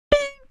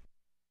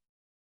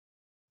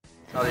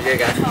Oh, yeah,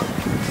 guys.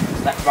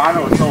 That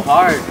final was so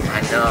hard.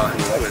 I know.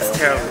 It was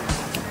terrible.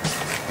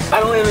 I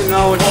don't even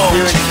know what to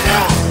do.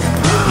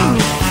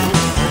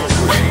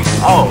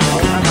 Oh,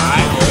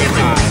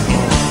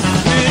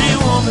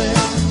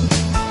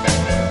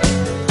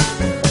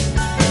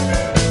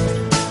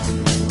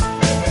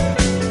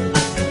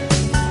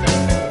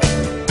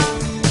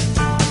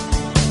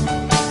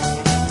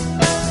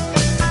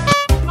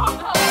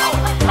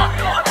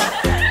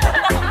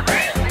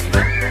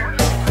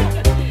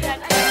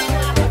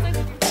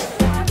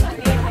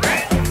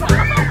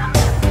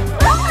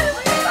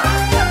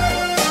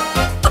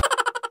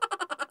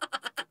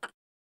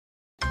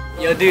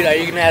 Yo, dude, are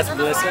you gonna ask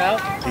Melissa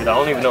out? Dude, I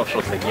don't even know if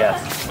she'll say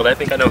yes, but I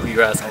think I know who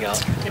you're asking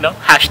out. You know,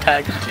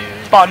 hashtag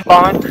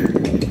bonbon.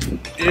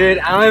 Dude,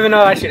 I don't even know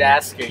if I should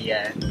ask her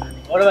yet.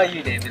 What about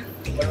you, David?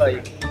 What about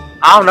you?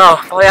 I don't know.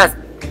 Probably ask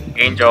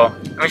Angel. I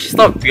mean, she's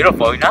so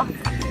beautiful, you know?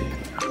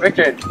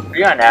 Richard, who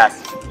you gonna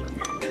ask?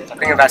 I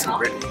think I'm asking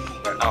Brittany,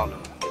 but I don't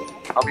know.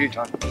 How about you,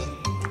 John?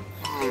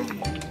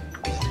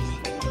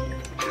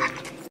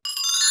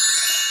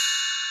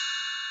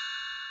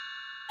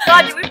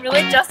 God, did we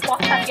really just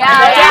walk that? Yeah.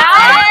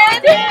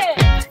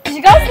 Did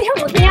you guys see him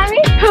looking at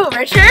me? Who,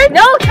 Richard?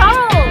 No,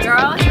 Tom.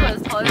 Girl, he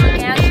was totally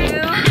looking at you.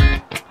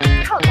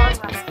 How long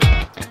was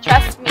it?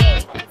 Trust me,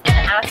 he's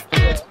gonna ask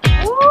you.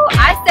 Ooh,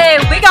 I say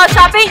we go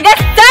shopping this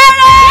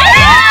Saturday!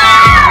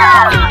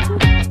 Yeah!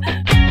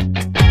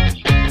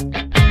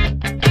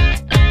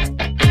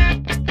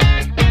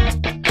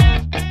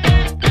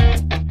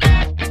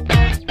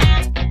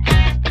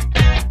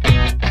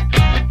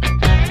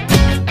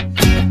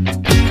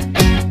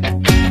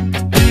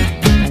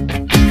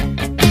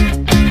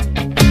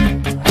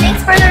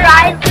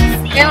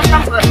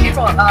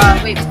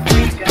 April, wait, before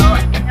you go,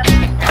 I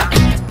think that's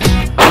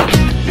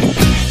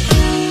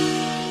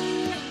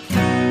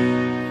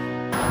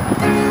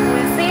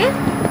Lucy?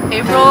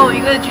 April, will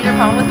you go to Junior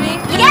Prom with me?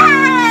 Yeah!